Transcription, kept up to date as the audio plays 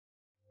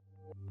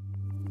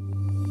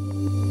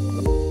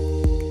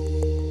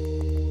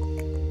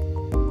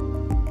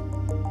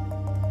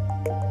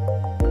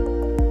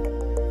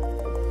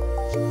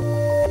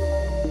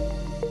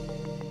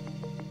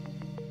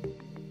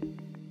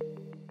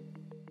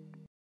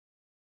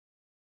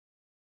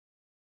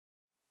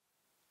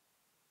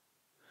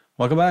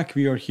Welcome back.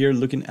 We are here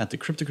looking at the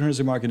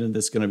cryptocurrency market, and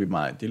this is going to be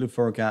my daily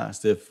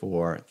forecast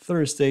for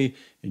Thursday,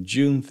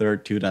 June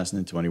 3rd,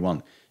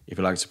 2021. If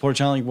you like to support the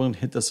channel, you want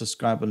to hit the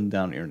subscribe button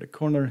down here in the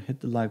corner,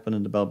 hit the like button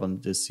and the bell button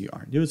to see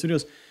our newest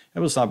videos.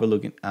 And we'll start by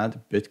looking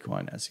at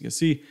Bitcoin. As you can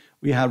see,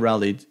 we have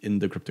rallied in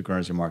the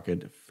cryptocurrency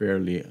market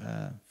fairly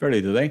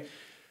today.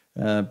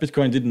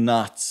 Bitcoin did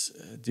not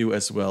do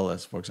as well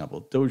as, for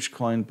example,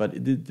 Dogecoin, but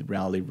it did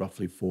rally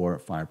roughly 4 or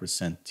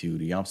 5% to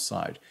the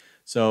upside.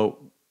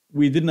 So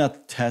we did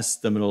not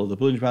test the middle of the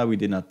Bollinger Band. We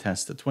did not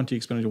test the 20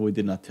 exponential. We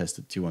did not test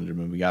the 200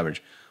 moving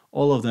average.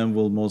 All of them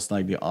will most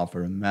likely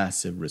offer a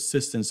massive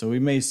resistance. So we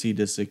may see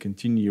this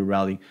continue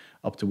rally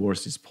up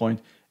towards this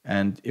point.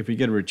 And if we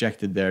get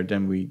rejected there,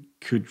 then we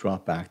could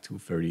drop back to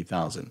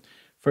 30,000.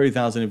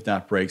 30,000, if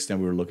that breaks,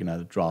 then we're looking at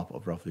a drop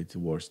of roughly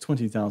towards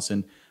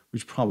 20,000,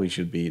 which probably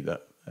should be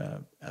the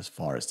as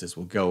far as this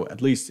will go,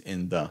 at least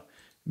in the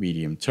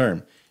medium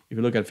term. If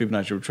you look at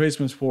Fibonacci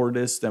retracements for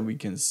this, then we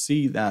can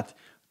see that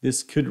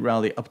this could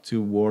rally up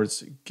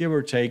towards, give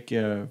or take,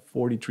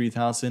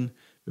 43,000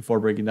 before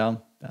breaking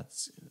down.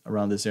 That's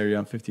around this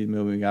area. 15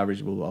 moving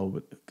average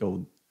will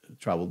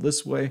travel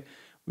this way.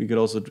 We could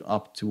also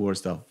up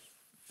towards the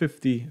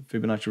 50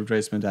 Fibonacci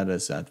retracement. That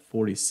is at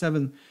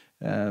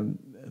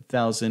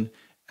 47,000,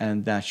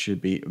 and that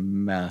should be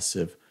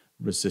massive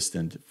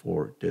resistant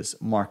for this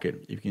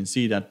market. You can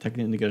see that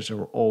technical indicators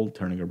are all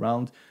turning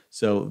around.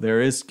 So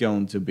there is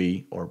going to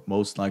be, or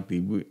most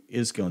likely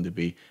is going to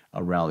be,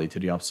 a rally to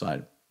the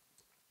upside.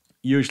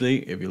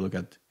 Usually, if you look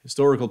at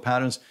historical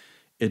patterns,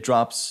 it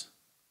drops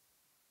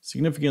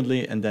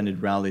significantly and then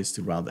it rallies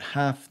to around the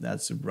half.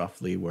 That's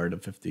roughly where the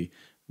 50,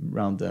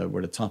 where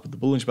the top of the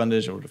Bollinger Band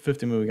is, or the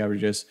 50 moving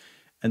average is,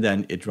 and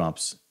then it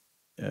drops,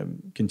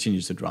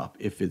 continues to drop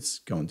if it's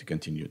going to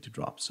continue to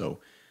drop. So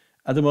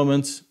at the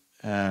moment,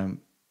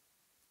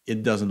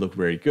 it doesn't look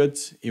very good,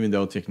 even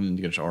though technical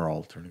indicators are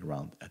all turning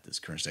around at this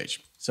current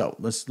stage. So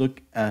let's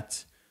look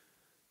at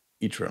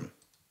Ethereum.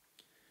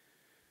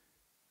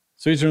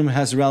 So Ethereum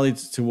has rallied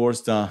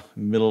towards the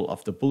middle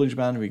of the Bollinger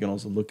Band. We can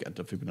also look at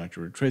the Fibonacci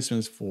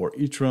retracements for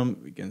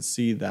Ethereum. We can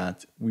see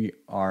that we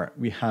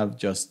have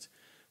just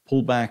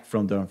pulled back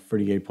from the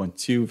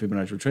 38.2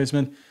 Fibonacci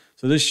retracement.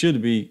 So this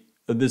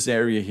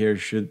area here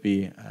should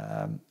be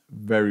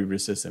very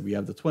resistant. We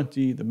have the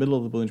 20, the middle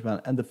of the Bollinger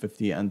Band, and the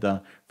 50, and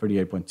the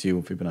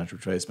 38.2 Fibonacci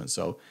retracement.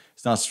 So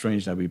it's not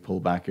strange that we pull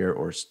back here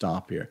or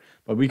stop here.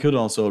 But we could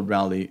also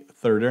rally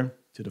further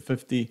to the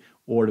 50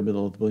 or the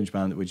middle of the Bollinger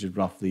Band, which is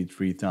roughly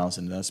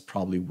 3,000. That's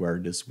probably where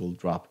this will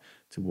drop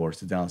towards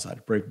the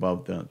downside. Break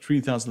above the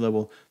 3,000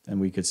 level, then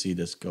we could see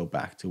this go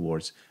back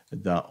towards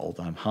the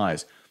all-time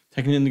highs.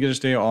 Technical indicators,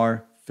 they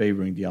are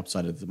favoring the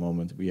upside at the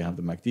moment. We have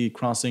the MACD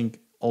crossing.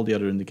 All the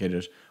other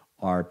indicators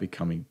are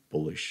becoming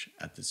bullish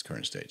at this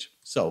current stage.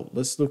 So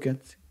let's look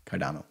at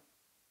Cardano.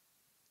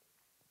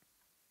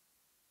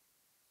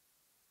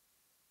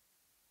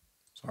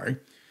 Sorry.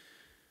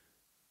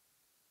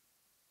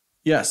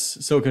 Yes,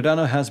 so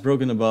Cardano has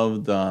broken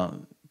above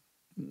the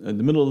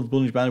middle of the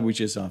Bollinger Band, which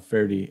is a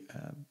fairly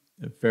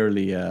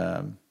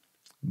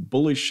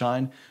bullish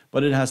shine,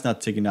 but it has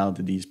not taken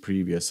out these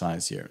previous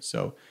highs here.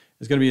 So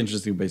it's going to be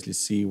interesting to basically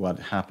see what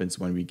happens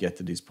when we get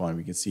to this point.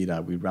 We can see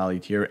that we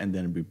rallied here and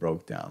then we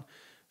broke down.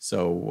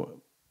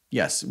 So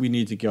yes, we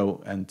need to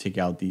go and take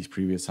out these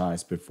previous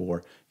highs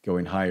before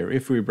going higher.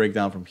 If we break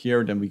down from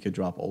here, then we could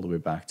drop all the way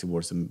back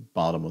towards the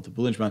bottom of the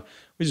Bollinger Band,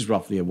 which is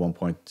roughly at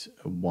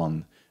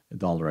 $1.1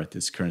 at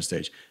this current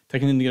stage.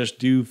 Technical indicators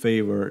do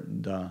favor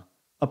the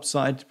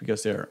upside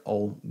because they're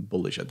all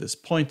bullish at this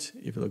point.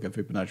 If you look at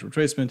Fibonacci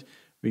retracement,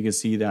 we can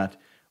see that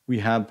we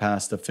have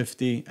passed the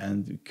 50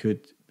 and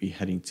could be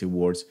heading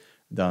towards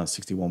the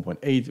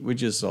 61.8,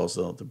 which is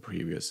also the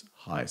previous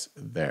highs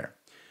there.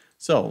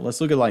 So let's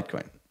look at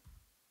Litecoin.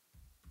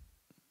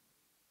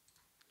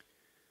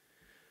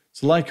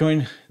 So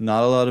Litecoin,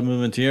 not a lot of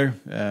movement here.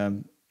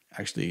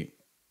 Actually,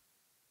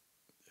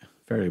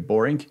 very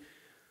boring.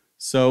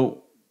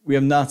 So we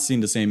have not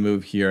seen the same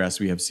move here as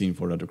we have seen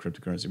for other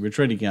cryptocurrency. We're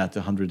trading at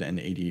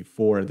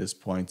 184 at this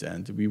point,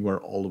 and we were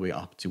all the way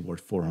up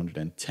toward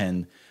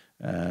 410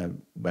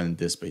 when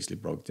this basically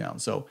broke down.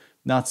 So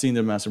not seeing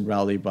the massive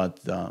rally,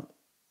 but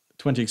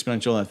 20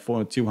 exponential at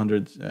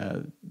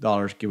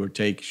 $200, give or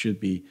take, should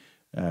be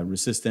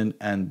resistant,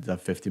 and the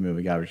 50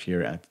 moving average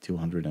here at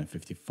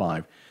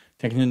 255.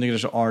 Technical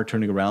indicators are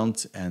turning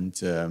around, and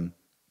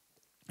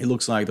it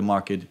looks like the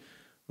market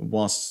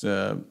was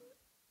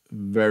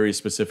very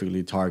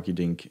specifically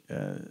targeting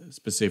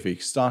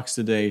specific stocks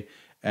today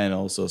and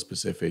also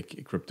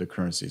specific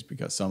cryptocurrencies,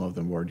 because some of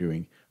them were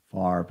doing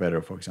far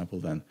better, for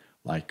example, than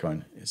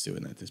Litecoin is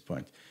doing at this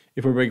point.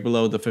 If we break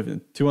below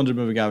the 200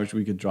 moving average,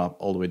 we could drop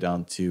all the way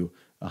down to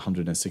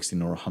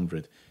 116 or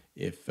 100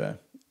 if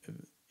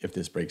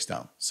this breaks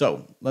down.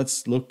 So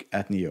let's look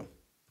at NEO.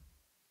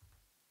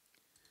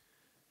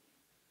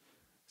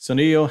 So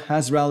NEO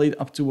has rallied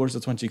up towards the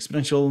 20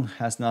 exponential,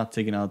 has not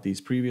taken out these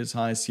previous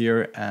highs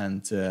here,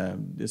 and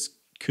this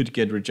could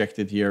get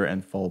rejected here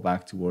and fall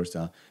back towards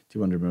the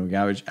 200 moving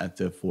average at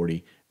the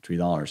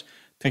 $43.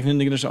 Technical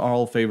indicators are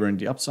all favoring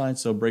the upside,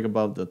 so break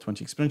above the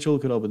 20 exponential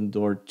could open the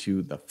door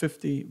to the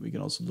 50. We can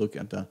also look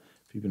at the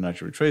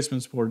Fibonacci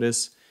retracements for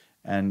this,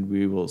 and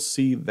we will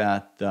see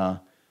that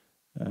the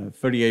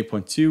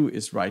 38.2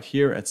 is right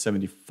here at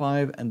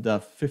 75, and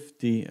the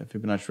 50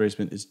 Fibonacci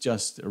retracement is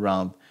just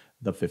around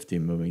the 50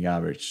 moving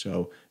average.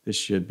 So this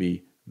should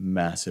be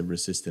massive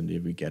resistance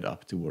if we get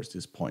up towards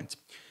this point.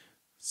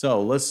 So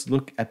let's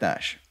look at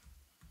Dash.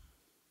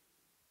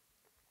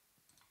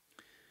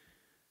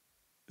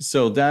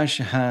 So Dash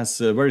has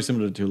very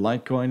similar to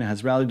Litecoin,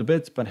 has rallied a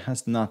bit, but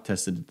has not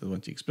tested the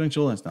 20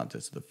 exponential, has not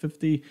tested the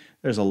 50.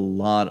 There's a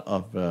lot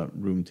of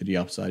room to the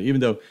upside,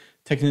 even though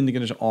technical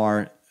indicators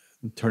are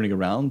turning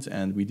around,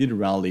 and we did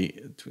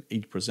rally to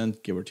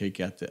 8%, give or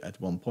take, at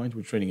one point.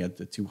 We're trading at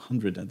the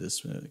 200 at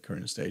this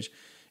current stage.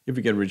 If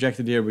we get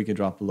rejected here, we can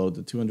drop below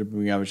the 200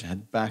 moving average and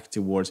head back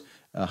towards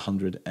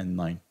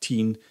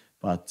 119.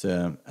 But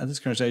at this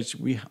current stage,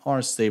 we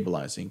are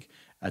stabilizing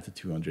at the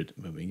 200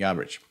 moving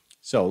average.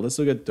 So let's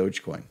look at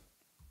Dogecoin.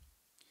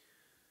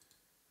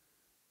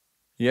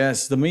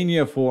 Yes, the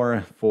mania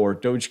for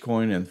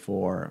Dogecoin and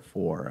for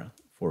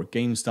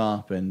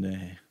GameStop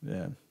and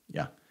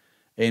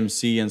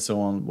AMC and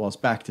so on was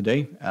back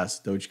today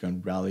as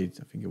Dogecoin rallied.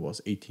 I think it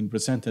was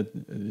 18% at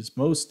its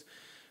most.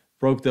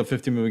 Broke the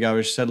 50 moving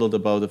average, settled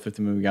above the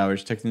 50 moving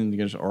average. Technical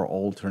indicators are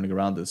all turning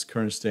around at this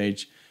current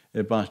stage.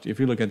 But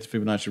if you look at the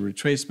Fibonacci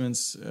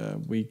retracements,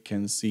 we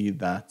can see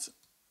that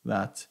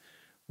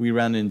we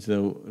ran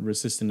into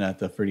resistance at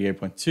the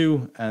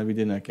 38.2 and we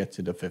did not get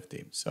to the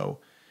 50.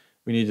 So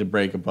we need to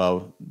break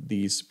above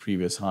these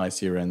previous highs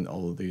here and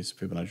all of these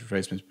Fibonacci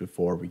retracements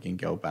before we can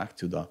go back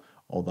to the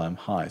all-time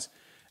highs.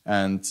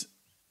 And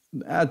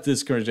at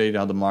this current stage,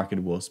 how the market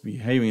was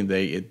behaving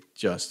today, it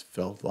just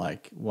felt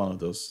like one of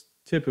those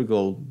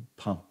typical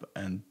pump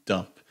and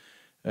dump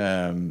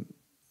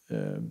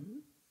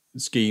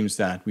schemes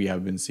that we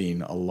have been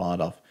seeing a lot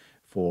of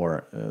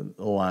for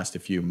the last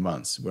few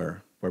months,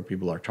 where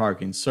people are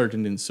targeting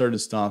certain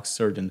stocks,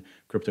 certain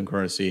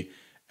cryptocurrency,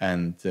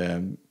 and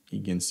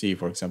you can see,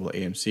 for example,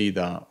 AMC,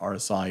 the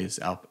RSI is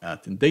up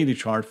at the daily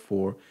chart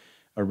for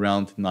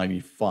around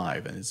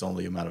 95, and it's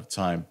only a matter of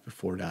time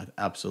before that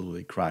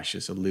absolutely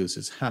crashes and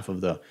loses half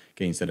of the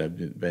gains that have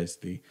been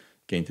basically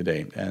gained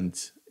today. And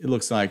it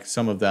looks like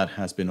some of that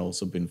has been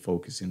also been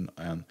focusing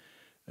on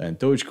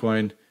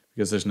Dogecoin,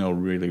 because there's no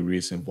really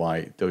reason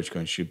why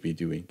Dogecoin should be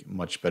doing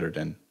much better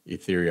than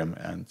Ethereum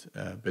and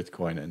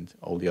Bitcoin and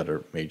all the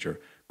other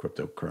major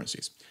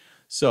cryptocurrencies.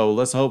 So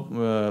let's hope,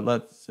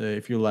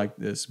 if you like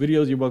this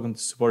video, you're welcome to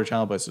support the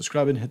channel by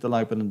subscribing, hit the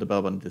like button and the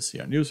bell button to see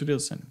our news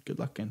videos, and good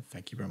luck and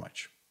thank you very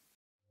much.